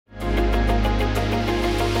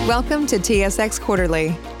Welcome to TSX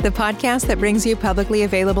Quarterly, the podcast that brings you publicly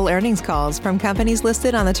available earnings calls from companies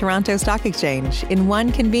listed on the Toronto Stock Exchange in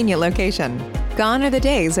one convenient location. Gone are the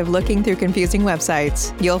days of looking through confusing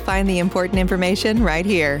websites. You'll find the important information right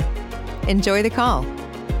here. Enjoy the call.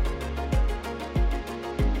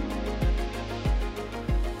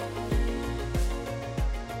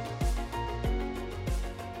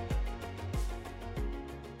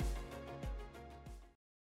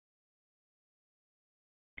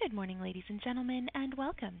 Good morning, ladies and gentlemen, and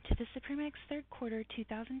welcome to the Supremex Third Quarter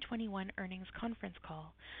 2021 Earnings Conference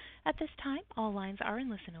Call. At this time, all lines are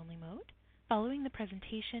in listen-only mode. Following the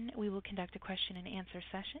presentation, we will conduct a question-and-answer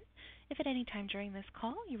session. If at any time during this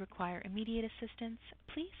call you require immediate assistance,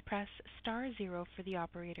 please press star 0 for the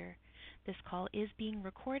operator. This call is being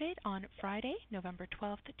recorded on Friday, November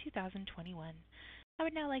 12th, 2021. I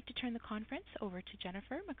would now like to turn the conference over to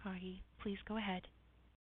Jennifer McCaughey. Please go ahead.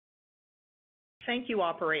 Thank you,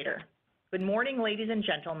 operator. Good morning, ladies and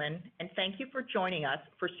gentlemen, and thank you for joining us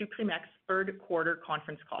for Supremex Third Quarter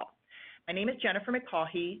Conference Call. My name is Jennifer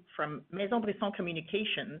McCaughey from Maison Brisson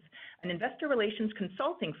Communications, an investor relations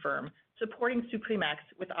consulting firm supporting Supremex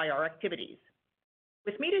with IR activities.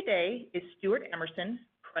 With me today is Stewart Emerson,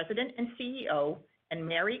 President and CEO, and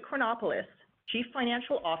Mary Chronopoulos, Chief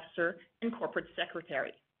Financial Officer and Corporate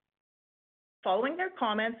Secretary. Following their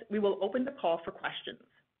comments, we will open the call for questions.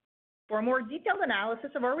 For a more detailed analysis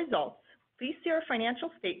of our results, please see our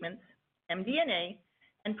financial statements, MD&A,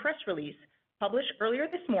 and press release published earlier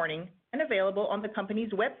this morning and available on the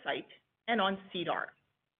company's website and on SEDAR.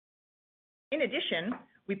 In addition,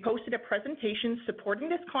 we posted a presentation supporting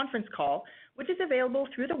this conference call, which is available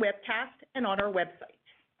through the webcast and on our website.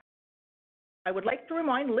 I would like to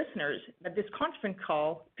remind listeners that this conference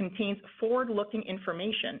call contains forward-looking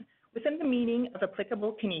information within the meaning of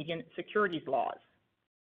applicable Canadian securities laws.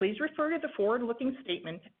 Please refer to the forward-looking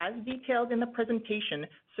statement as detailed in the presentation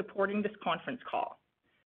supporting this conference call.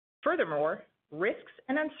 Furthermore, risks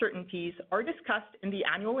and uncertainties are discussed in the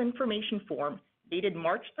annual information form dated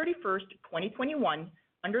March 31st, 2021,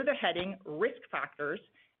 under the heading Risk Factors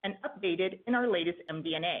and updated in our latest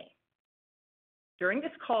MD&A. During this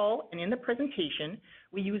call and in the presentation,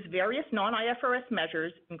 we use various non-IFRS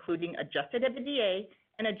measures, including adjusted EBITDA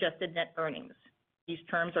and adjusted net earnings. These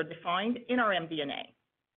terms are defined in our MD&A.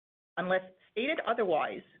 Unless stated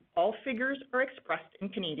otherwise, all figures are expressed in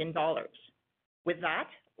Canadian dollars. With that,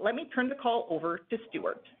 let me turn the call over to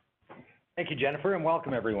Stewart. Thank you, Jennifer, and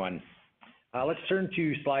welcome everyone. Let's turn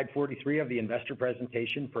to slide 43 of the investor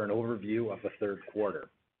presentation for an overview of the third quarter.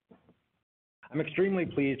 I'm extremely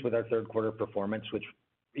pleased with our third quarter performance, which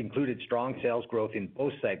included strong sales growth in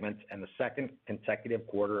both segments and the second consecutive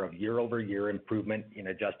quarter of year-over-year improvement in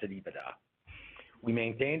adjusted EBITDA. We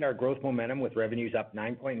maintained our growth momentum with revenues up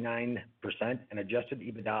 9.9% and adjusted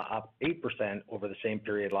EBITDA up 8% over the same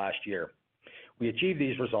period last year. We achieved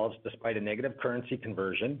these results despite a negative currency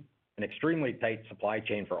conversion, an extremely tight supply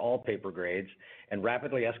chain for all paper grades, and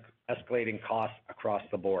rapidly escalating costs across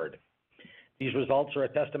the board. These results are a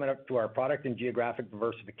testament to our product and geographic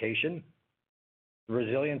diversification, the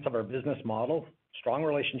resilience of our business model, strong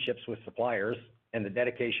relationships with suppliers, and the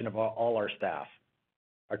dedication of all our staff.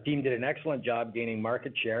 Our team did an excellent job gaining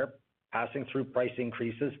market share, passing through price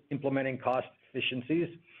increases, implementing cost efficiencies,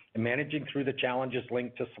 and managing through the challenges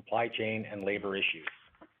linked to supply chain and labor issues.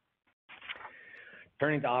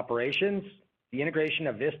 Turning to operations, the integration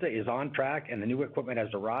of Vista is on track and the new equipment has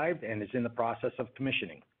arrived and is in the process of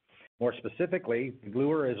commissioning. More specifically, the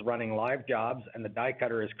gluer is running live jobs and the die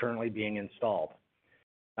cutter is currently being installed.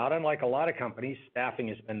 Not unlike a lot of companies, staffing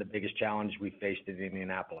has been the biggest challenge we've faced in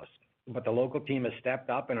Indianapolis. But the local team has stepped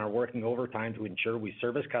up and are working overtime to ensure we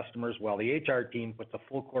service customers while the HR team puts a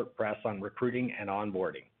full court press on recruiting and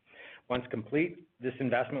onboarding. Once complete, this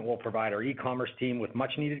investment will provide our e-commerce team with much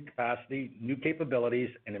needed capacity, new capabilities,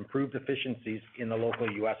 and improved efficiencies in the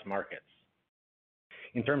local U.S. markets.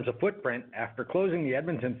 In terms of footprint, after closing the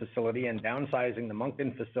Edmonton facility and downsizing the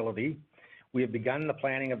Moncton facility, we have begun the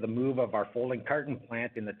planning of the move of our folding carton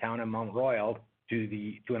plant in the town of Mount Royal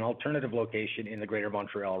to an alternative location in the Greater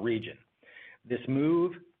Montreal region. This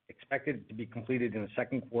move, expected to be completed in the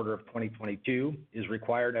second quarter of 2022, is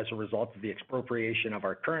required as a result of the expropriation of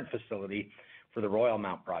our current facility for the Royal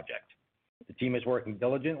Mount project. The team is working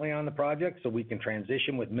diligently on the project so we can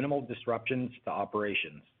transition with minimal disruptions to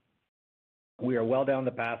operations. We are well down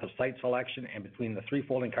the path of site selection, and between the 3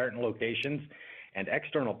 folding carton locations and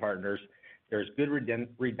external partners, there is good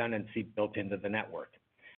redundancy built into the network.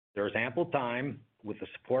 There is ample time with the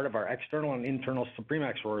support of our external and internal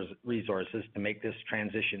Supremex resources to make this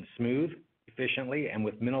transition smooth, efficiently, and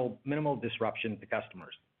with minimal disruption to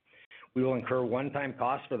customers. We will incur one-time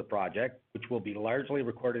costs for the project, which will be largely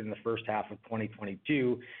recorded in the first half of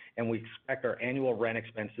 2022, and we expect our annual rent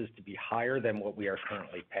expenses to be higher than what we are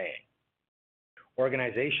currently paying.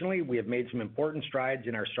 Organizationally, we have made some important strides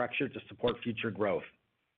in our structure to support future growth.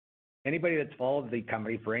 Anybody that's followed the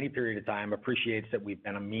company for any period of time appreciates that we've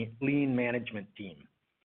been a lean management team.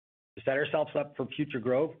 To set ourselves up for future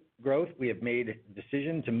growth, we have made a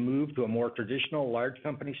decision to move to a more traditional large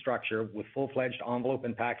company structure with full-fledged envelope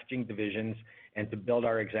and packaging divisions and to build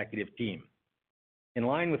our executive team. In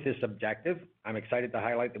line with this objective, I'm excited to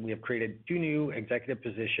highlight that we have created 2 new executive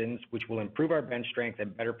positions which will improve our bench strength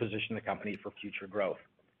and better position the company for future growth.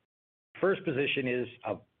 First position is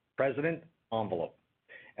of President Envelope.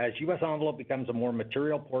 As U.S. Envelope becomes a more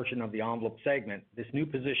material portion of the envelope segment, this new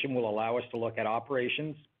position will allow us to look at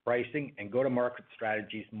operations, pricing, and go-to-market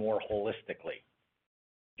strategies more holistically.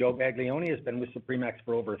 Joe Baglioni has been with Supremex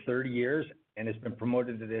for over 30 years and has been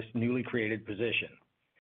promoted to this newly created position.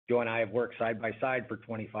 Joe and I have worked side by side for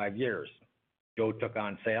 25 years. Joe took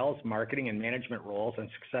on sales, marketing, and management roles and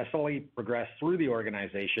successfully progressed through the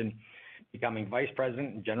organization, becoming Vice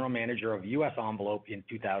President and General Manager of U.S. Envelope in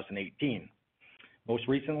 2018. Most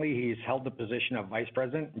recently, he's held the position of Vice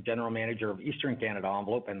President and General Manager of Eastern Canada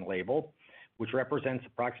Envelope and Label, which represents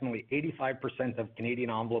approximately 85% of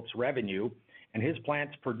Canadian Envelope's revenue, and his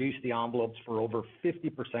plants produce the envelopes for over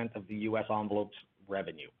 50% of the U.S. Envelope's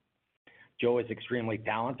revenue. Joe is extremely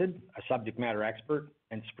talented, a subject matter expert,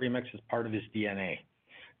 and Supremex is part of his DNA.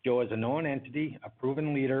 Joe is a known entity, a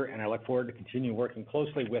proven leader, and I look forward to continue working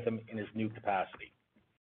closely with him in his new capacity.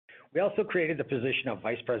 We also created the position of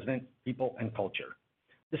Vice President, People and Culture.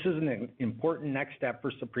 This is an important next step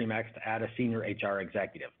for Supremex to add a senior HR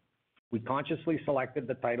executive. We consciously selected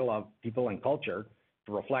the title of People and Culture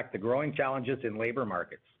to reflect the growing challenges in labor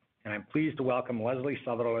markets, and I'm pleased to welcome Leslie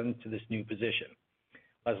Sutherland to this new position.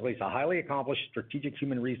 Leslie is a highly accomplished strategic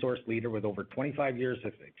human resource leader with over 25 years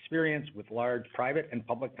of experience with large private and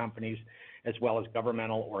public companies, as well as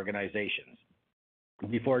governmental organizations.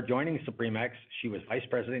 Before joining Supremex, she was Vice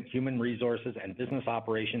President, Human Resources and Business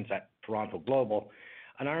Operations at Toronto Global,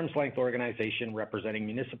 an arm's-length organization representing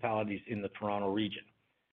municipalities in the Toronto region.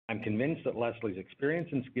 I'm convinced that Leslie's experience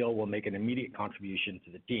and skill will make an immediate contribution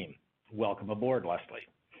to the team. Welcome aboard, Leslie.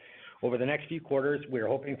 Over the next few quarters, we are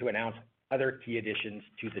hoping to announce other key additions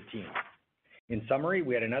to the team. In summary,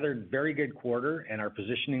 we had another very good quarter and are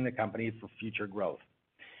positioning the company for future growth.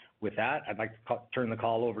 With that, I'd like to turn the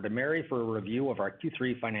call over to Mary for a review of our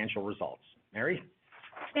Q3 financial results. Mary?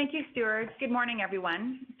 Thank you, Stuart. Good morning,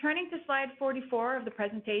 everyone. Turning to slide 44 of the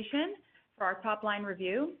presentation for our top-line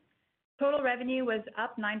review. Total revenue was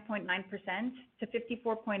up 9.9% to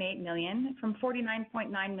 $54.8 million from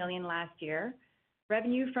 $49.9 million last year.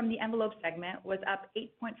 Revenue from the envelope segment was up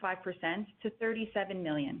 8.5% to $37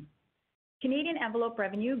 million. Canadian envelope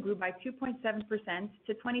revenue grew by 2.7%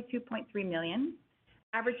 to $22.3 million.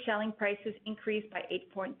 Average selling prices increased by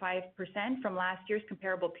 8.5% from last year's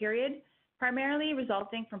comparable period, primarily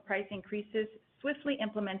resulting from price increases swiftly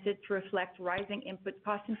implemented to reflect rising input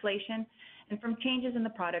cost inflation and from changes in the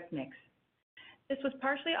product mix. This was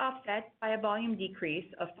partially offset by a volume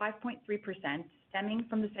decrease of 5.3%, stemming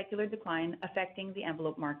from the secular decline affecting the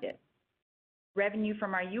envelope market. Revenue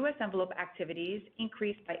from our U.S. envelope activities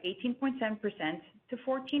increased by 18.7% to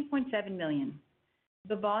 $14.7 million.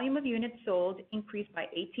 The volume of units sold increased by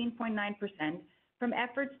 18.9% from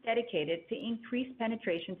efforts dedicated to increase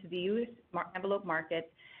penetration to the U.S. envelope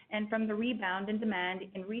market and from the rebound in demand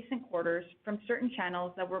in recent quarters from certain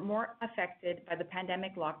channels that were more affected by the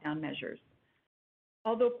pandemic lockdown measures.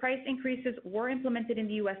 Although price increases were implemented in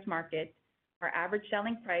the U.S. market, our average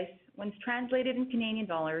selling price, when translated in Canadian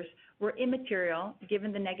dollars, were immaterial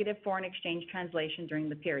given the negative foreign exchange translation during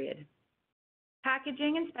the period.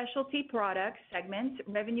 Packaging and specialty products segment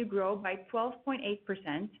revenue grew by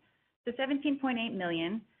 12.8% to $17.8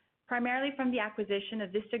 million, primarily from the acquisition of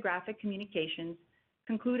Vista Graphic Communications,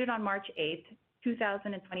 concluded on March 8,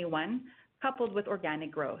 2021, coupled with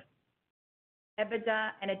organic growth. EBITDA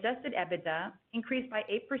and adjusted EBITDA increased by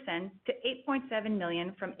 8% to $8.7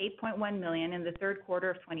 million from $8.1 million in the third quarter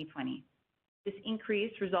of 2020. This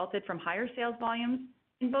increase resulted from higher sales volumes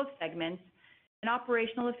in both segments and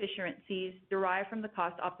operational efficiencies derived from the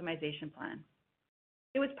cost optimization plan.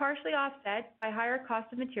 It was partially offset by higher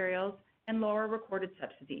cost of materials and lower recorded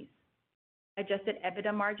subsidies. Adjusted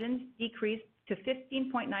EBITDA margins decreased to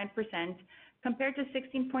 15.9% compared to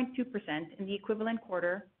 16.2% in the equivalent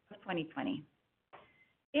quarter of 2020.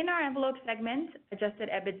 In our envelope segment, adjusted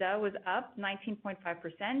EBITDA was up 19.5%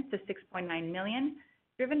 to $6.9 million,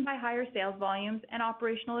 driven by higher sales volumes and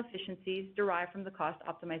operational efficiencies derived from the cost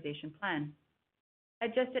optimization plan.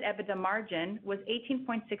 adjusted EBITDA margin was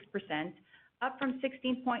 18.6%, up from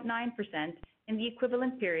 16.9% in the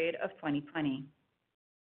equivalent period of 2020.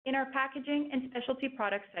 In our packaging and specialty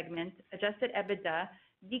products segment, adjusted EBITDA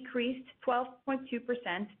decreased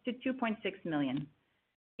 12.2% to 2.6 million.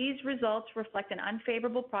 These results reflect an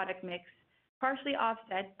unfavorable product mix, partially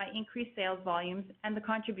offset by increased sales volumes and the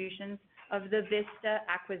contributions of the Vista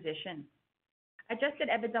acquisition. Adjusted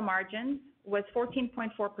EBITDA margin was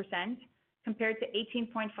 14.4% compared to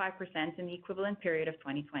 18.5% in the equivalent period of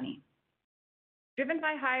 2020. Driven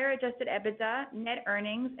by higher adjusted EBITDA, net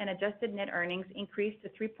earnings and adjusted net earnings increased to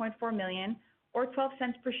 3.4 million or 12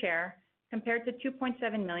 cents per share compared to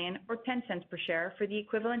 2.7 million or 10 cents per share for the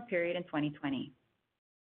equivalent period in 2020.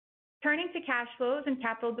 Turning to cash flows and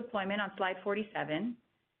capital deployment on slide 47,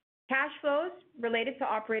 cash flows related to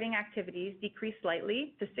operating activities decreased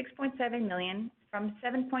slightly to 6.7 million from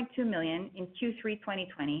 7.2 million in Q3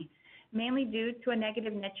 2020, mainly due to a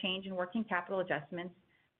negative net change in working capital adjustments,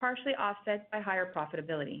 partially offset by higher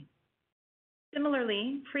profitability.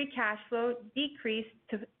 Similarly, free cash flow decreased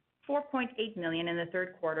to 4.8 million in the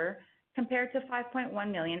third quarter compared to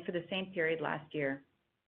 5.1 million for the same period last year.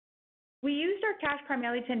 We used our cash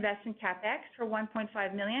primarily to invest in CapEx for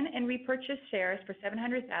 1.5 million and repurchase shares for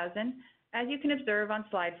 700,000, as you can observe on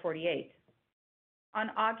slide 48.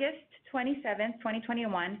 On August 27,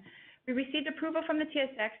 2021, we received approval from the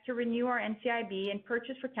TSX to renew our NCIB and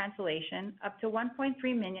purchase for cancellation up to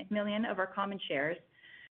 1.3 million of our common shares,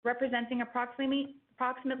 representing approximately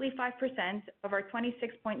 5% of our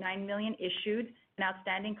 26.9 million issued and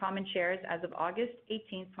outstanding common shares as of August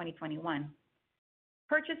 18, 2021.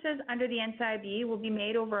 Purchases under the NCIB will be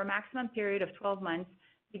made over a maximum period of 12 months,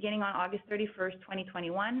 beginning on August 31,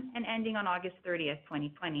 2021 and ending on August 30,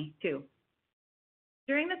 2022.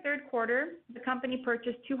 During the third quarter, the company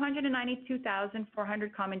purchased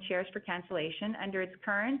 292,400 common shares for cancellation under its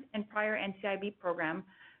current and prior NCIB program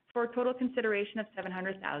for a total consideration of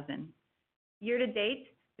 700,000. Year to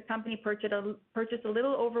date, the company purchased a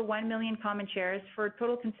little over 1 million common shares for a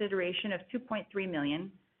total consideration of 2.3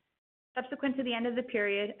 million. Subsequent to the end of the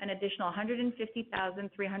period, an additional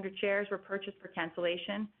 150,300 shares were purchased for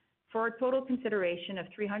cancellation for a total consideration of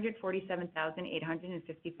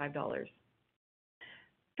 $347,855.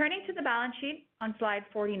 Turning to the balance sheet on slide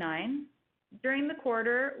 49, during the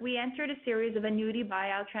quarter, we entered a series of annuity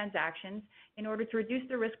buyout transactions in order to reduce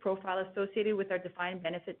the risk profile associated with our defined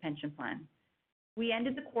benefit pension plan. We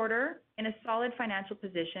ended the quarter in a solid financial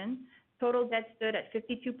position. Total debt stood at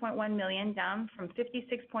 52.1 million, down from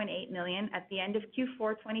 56.8 million at the end of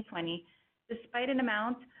Q4 2020, despite an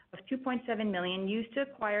amount of 2.7 million used to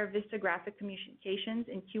acquire Vista Graphic Communications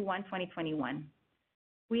in Q1 2021.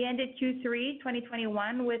 We ended Q3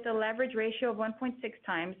 2021 with a leverage ratio of 1.6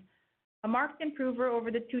 times, a marked improver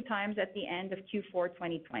over the 2 times at the end of Q4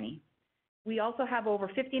 2020. We also have over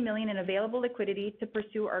 50 million in available liquidity to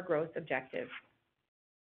pursue our growth objectives.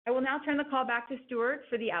 I will now turn the call back to Stuart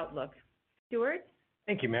for the outlook. Stuart?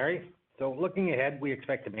 Thank you, Mary. So looking ahead, we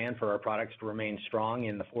expect demand for our products to remain strong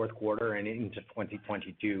in the fourth quarter and into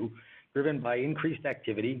 2022, driven by increased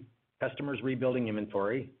activity, customers rebuilding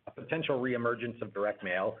inventory, a potential reemergence of direct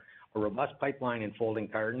mail, a robust pipeline in folding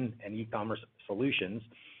carton and e-commerce solutions,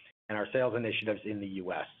 and our sales initiatives in the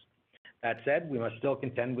U.S. That said, we must still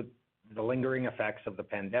contend with the lingering effects of the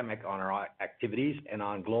pandemic on our activities and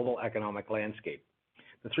on global economic landscape.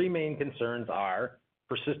 The 3 main concerns are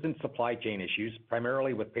persistent supply chain issues,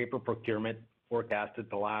 primarily with paper procurement forecasted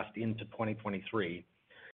to last into 2023.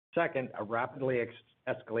 Second, a rapidly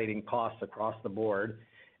escalating costs across the board.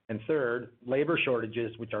 And third, labor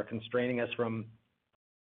shortages, which are constraining us from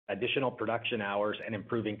additional production hours and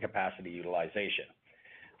improving capacity utilization.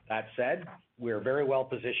 That said, we are very well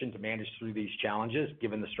positioned to manage through these challenges,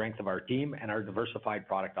 given the strength of our team and our diversified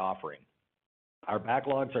product offering. Our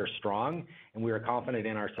backlogs are strong, and we are confident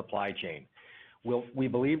in our supply chain. We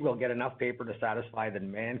believe we'll get enough paper to satisfy the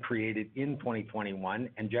demand created in 2021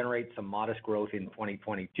 and generate some modest growth in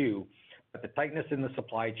 2022, but the tightness in the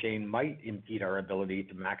supply chain might impede our ability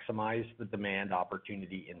to maximize the demand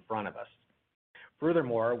opportunity in front of us.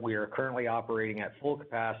 Furthermore, we are currently operating at full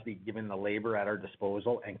capacity given the labor at our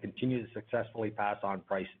disposal and continue to successfully pass on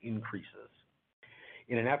price increases.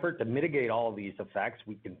 In an effort to mitigate all of these effects,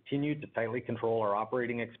 we continue to tightly control our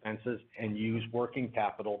operating expenses and use working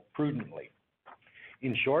capital prudently.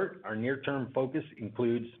 In short, our near-term focus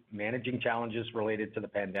includes managing challenges related to the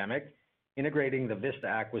pandemic, integrating the Vista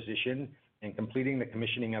acquisition and completing the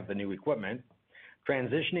commissioning of the new equipment,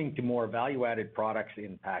 transitioning to more value-added products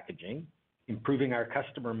in packaging, improving our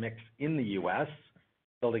customer mix in the U.S.,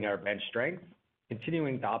 building our bench strength,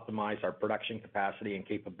 continuing to optimize our production capacity and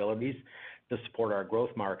capabilities to support our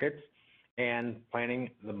growth markets and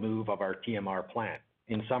planning the move of our TMR plant.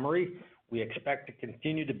 In summary, we expect to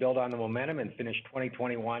continue to build on the momentum and finish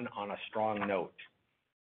 2021 on a strong note.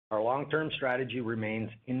 Our long-term strategy remains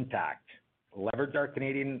intact. Leverage our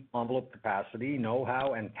Canadian envelope capacity,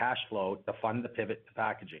 know-how, and cash flow to fund the pivot to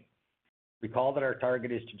packaging. Recall that our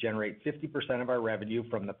target is to generate 50% of our revenue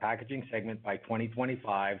from the packaging segment by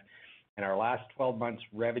 2025, and our last 12 months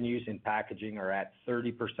revenues in packaging are at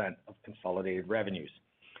 30% of consolidated revenues.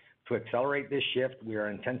 To accelerate this shift, we are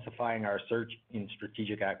intensifying our search in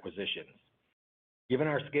strategic acquisitions. Given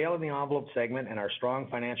our scale in the envelope segment and our strong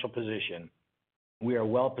financial position, we are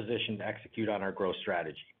well positioned to execute on our growth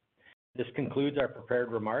strategy. This concludes our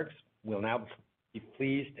prepared remarks. We'll now be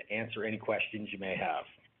pleased to answer any questions you may have.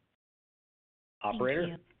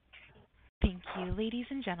 Operator? Thank you. Ladies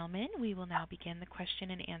and gentlemen, we will now begin the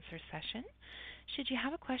question and answer session. Should you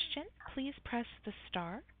have a question, please press the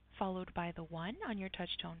star followed by the 1 on your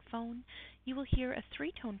touch-tone phone. You will hear a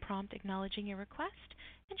 3-tone prompt acknowledging your request,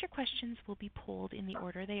 and your questions will be polled in the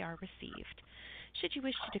order they are received. Should you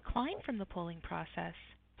wish to decline from the polling process,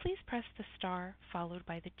 please press the star followed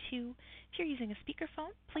by the 2. If you're using a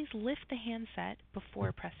speakerphone, please lift the handset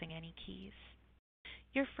before pressing any keys.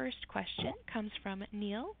 Your first question comes from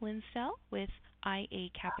Neil Linsdell with iA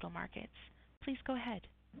Capital Markets. Please go ahead.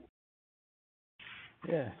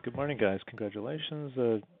 Yeah, good morning, guys. Congratulations.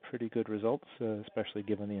 Pretty good results, especially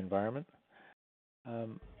given the environment.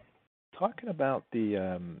 Talking about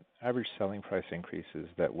the average selling price increases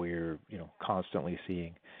that we're constantly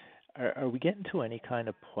seeing, are we getting to any kind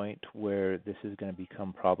of point where this is going to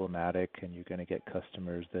become problematic and you're going to get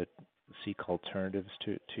customers that seek alternatives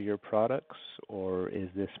to your products, or is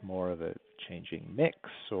this more of a changing mix,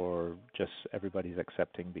 or just everybody's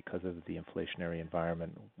accepting because of the inflationary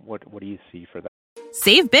environment? What do you see for that?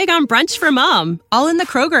 Save big on brunch for mom, all in the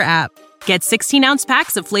Kroger app. Get 16-ounce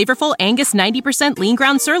packs of flavorful Angus 90% lean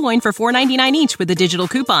ground sirloin for $4.99 each with a digital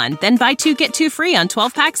coupon. Then buy 2, get 2 free on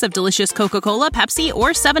 12 packs of delicious Coca-Cola, Pepsi, or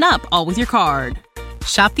 7-Up, all with your card.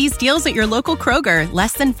 Shop these deals at your local Kroger,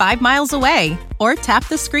 less than 5 miles away. Or tap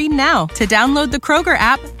the screen now to download the Kroger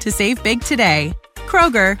app to save big today.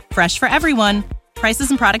 Kroger, fresh for everyone. Prices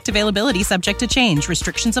and product availability subject to change.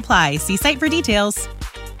 Restrictions apply. See site for details.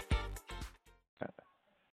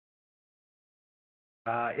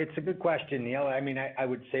 It's a good question, Neil. I mean, I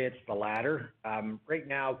would say it's the latter. Right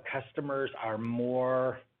now, customers are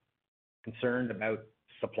more concerned about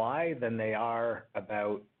supply than they are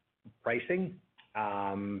about pricing.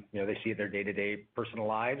 They see their day-to-day personal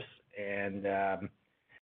lives, and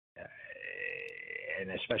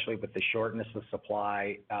especially with the shortness of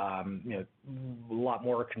supply, a lot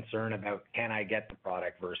more concern about can I get the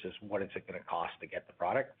product versus what is it going to cost to get the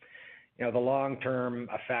product. The long-term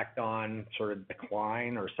effect on sort of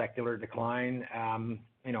decline or secular decline,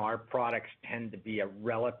 our products tend to be a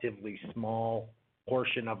relatively small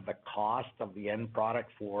portion of the cost of the end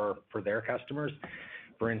product for their customers.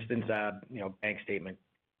 For instance, bank statement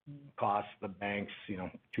costs the banks,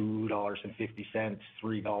 $2.50,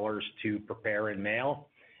 $3 to prepare and mail,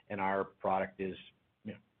 and our product is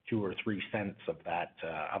 2 or 3 cents of that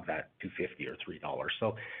 $2.50 or $3.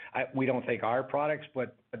 So we don't think our products,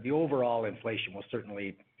 but the overall inflation will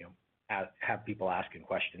certainly have people asking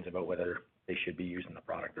questions about whether they should be using the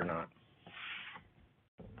product or not.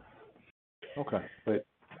 Okay, but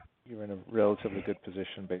you're in a relatively good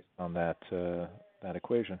position based on that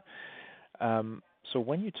equation. So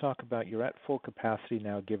when you talk about you're at full capacity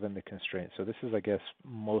now given the constraints, so this is, I guess,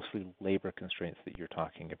 mostly labor constraints that you're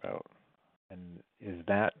talking about. And is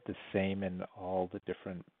that the same in all the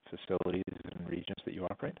different facilities and regions that you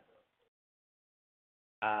operate?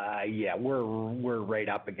 Yeah, we're right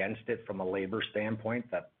up against it from a labor standpoint.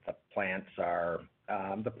 The plants are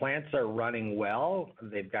running well.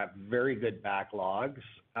 They've got very good backlogs.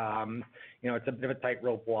 It's a bit of a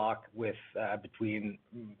tightrope walk with between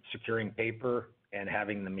securing paper and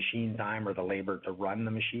having the machine time or the labor to run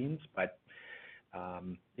the machines, but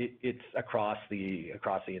it's across the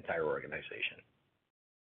entire organization.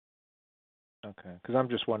 Okay, because I'm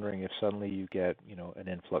just wondering if suddenly you get an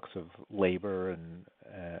influx of labor and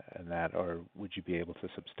that, or would you be able to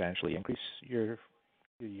substantially increase your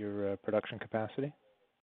production capacity?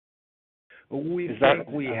 I'm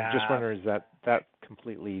just wondering, is that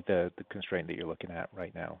completely the constraint that you're looking at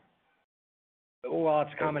right now? Well,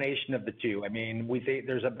 it's a combination of the two. I mean, we think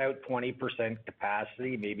there's about 20%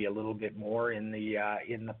 capacity, maybe a little bit more in the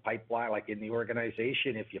pipeline, like in the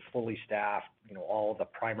organization. If you fully staff, all the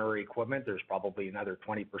primary equipment, there's probably another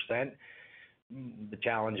 20%. The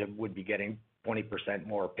challenge would be getting 20%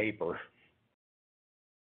 more paper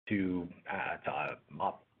to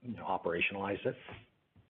operationalize it.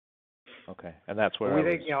 Okay, and that's where we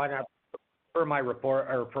think, and per my report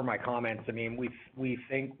or per my comments, I mean, we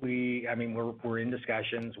think we're in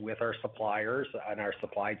discussions with our suppliers and our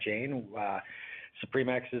supply chain.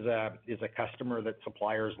 Supremex is a customer that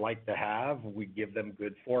suppliers like to have. We give them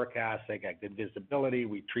good forecasts, they got good visibility,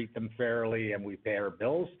 we treat them fairly, and we pay our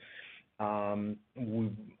bills.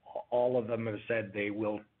 All of them have said they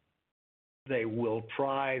will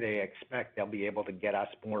try. They expect they'll be able to get us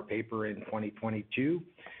more paper in 2022,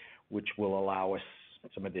 which will allow us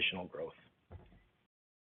some additional growth.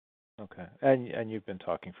 Okay, and you've been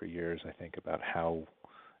talking for years, I think, about how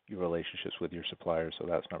your relationships with your suppliers, so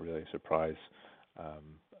that's not really a surprise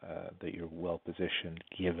that you're well positioned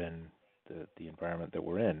given the environment that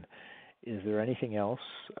we're in. Is there anything else?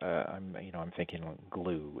 I'm thinking like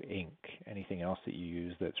glue, ink, anything else that you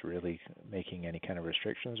use that's really making any kind of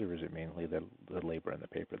restrictions, or is it mainly the labor and the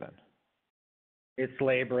paper then? It's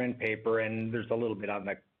labor and paper, and there's a little bit on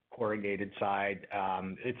the corrugated side.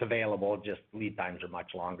 It's available, just lead times are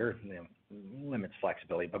much longer. Limits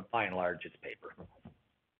flexibility, but by and large, it's paper.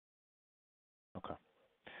 Okay.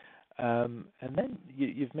 And then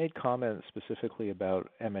you've made comments specifically about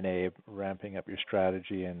M&A ramping up your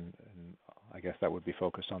strategy, and I guess that would be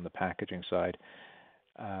focused on the packaging side.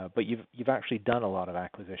 But you've actually done a lot of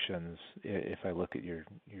acquisitions, if I look at your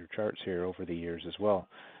charts here over the years as well.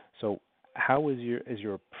 So how is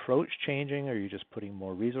your approach changing? Are you just putting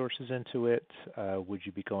more resources into it? Would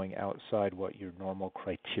you be going outside what your normal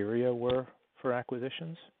criteria were for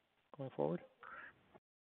acquisitions going forward?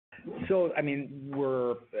 So, I mean,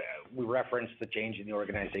 we referenced the change in the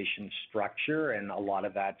organization structure, and a lot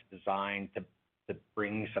of that's designed to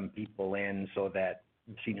bring some people in so that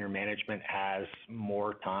senior management has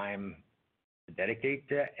more time to dedicate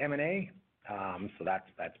to M&A. So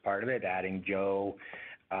that's part of it. Adding Joe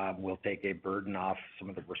will take a burden off some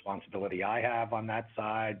of the responsibility I have on that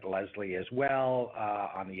side, Leslie as well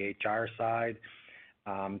on the HR side.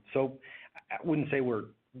 So I wouldn't say we're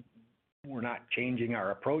not changing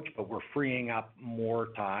our approach, but we're freeing up more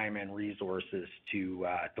time and resources to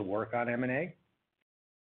work on M&A.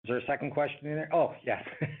 Is there a second question in there? Oh, yes.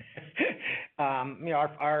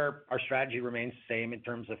 Our strategy remains the same in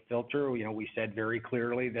terms of filter. We said very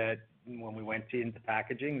clearly that when we went into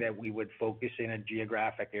packaging that we would focus in a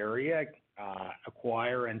geographic area,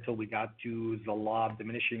 acquire until we got to the law of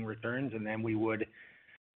diminishing returns, and then we would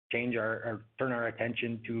turn our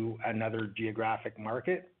attention to another geographic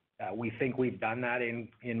market. We think we've done that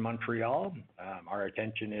in Montreal. Our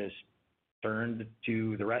attention is turned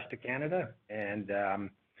to the rest of Canada, and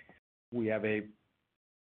we have a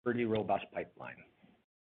pretty robust pipeline.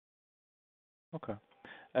 Okay.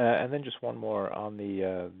 And then just one more on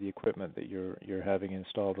the equipment that you're having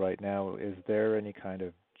installed right now. Is there any kind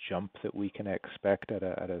of jump that we can expect at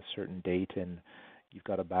a certain date, and you've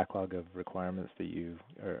got a backlog of requirements that you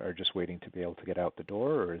are just waiting to be able to get out the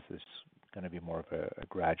door, or is this going to be more of a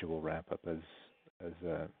gradual ramp up as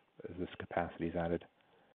this capacity is added?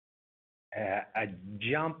 A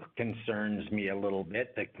jump concerns me a little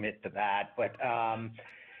bit to commit to that, but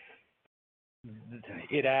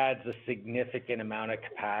it adds a significant amount of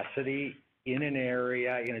capacity in an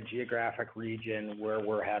area, in a geographic region where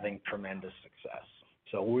we're having tremendous success.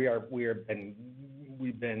 So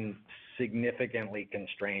we've been significantly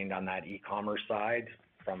constrained on that e-commerce side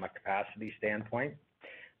from a capacity standpoint.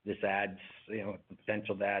 This adds, the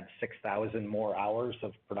potential to add 6,000 more hours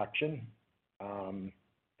of production.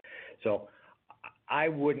 So I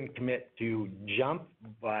wouldn't commit to jump,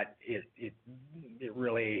 but it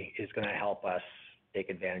really is going to help us take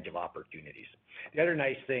advantage of opportunities. The other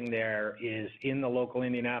nice thing there is in the local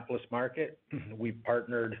Indianapolis market, we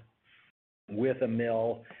partnered with a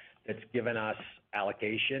mill that's given us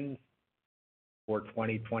allocation for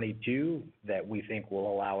 2022 that we think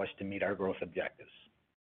will allow us to meet our growth objectives.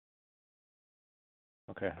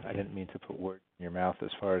 Okay, I didn't mean to put words in your mouth as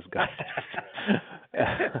far as guidance.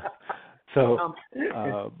 So,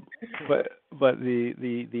 but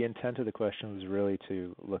the intent of the question was really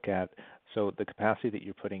to look at, so the capacity that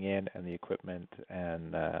you're putting in and the equipment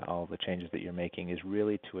and all the changes that you're making is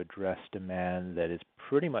really to address demand that is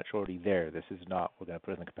pretty much already there. This is not, we're going to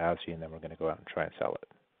put in the capacity and then we're going to go out and try and sell it.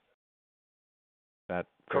 Is that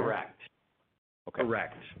correct? Okay.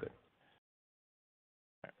 Correct. Good.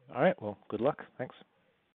 All right. Well, good luck. Thanks.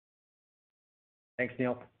 Thanks,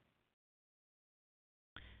 Neil.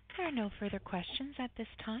 There are no further questions at this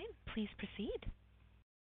time. Please proceed.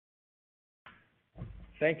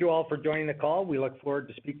 Thank you all for joining the call. We look forward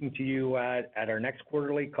to speaking to you at our next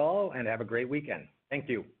quarterly call, and have a great weekend. Thank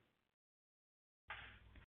you.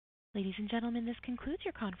 Ladies and gentlemen, this concludes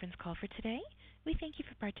your conference call for today. We thank you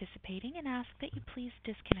for participating and ask that you please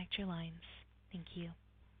disconnect your lines. Thank you.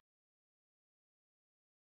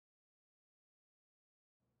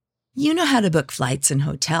 You know how to book flights and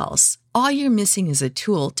hotels. All you're missing is a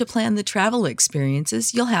tool to plan the travel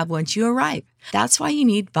experiences you'll have once you arrive. That's why you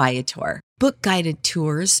need Viator. Book guided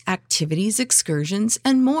tours, activities, excursions,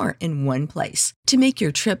 and more in one place to make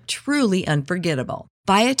your trip truly unforgettable.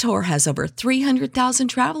 Viator has over 300,000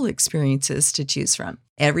 travel experiences to choose from.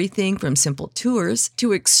 Everything from simple tours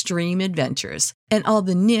to extreme adventures and all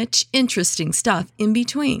the niche, interesting stuff in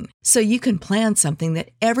between. So you can plan something that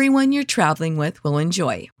everyone you're traveling with will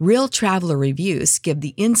enjoy. Real traveler reviews give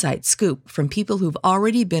the inside scoop from people who've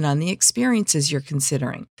already been on the experiences you're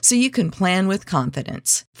considering. So you can plan with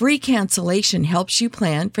confidence. Free cancellation helps you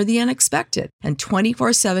plan for the unexpected. And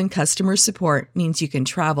 24/7 customer support means you can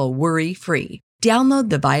travel worry-free. Download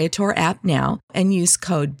the Viator app now and use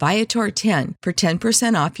code Viator10 for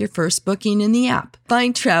 10% off your first booking in the app.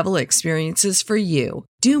 Find travel experiences for you.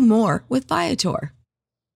 Do more with Viator.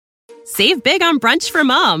 Save big on brunch for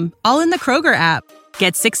mom, all in the Kroger app.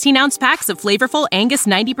 Get 16-ounce packs of flavorful Angus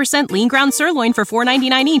 90% lean ground sirloin for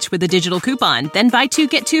 $4.99 each with a digital coupon. Then buy 2,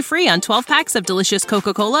 get 2 free on 12 packs of delicious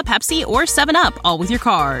Coca-Cola, Pepsi, or 7-Up, all with your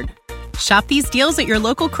card. Shop these deals at your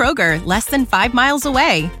local Kroger, less than 5 miles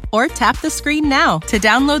away. Or tap the screen now to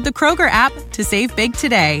download the Kroger app to save big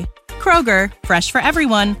today. Kroger, fresh for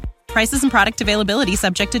everyone. Prices and product availability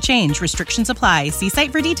subject to change. Restrictions apply. See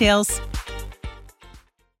site for details.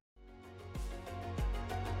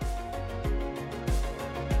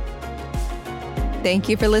 Thank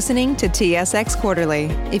you for listening to TSX Quarterly.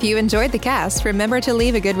 If you enjoyed the cast, remember to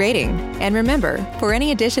leave a good rating. And remember, for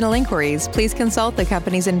any additional inquiries, please consult the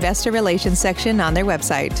company's investor relations section on their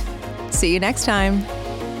website. See you next time.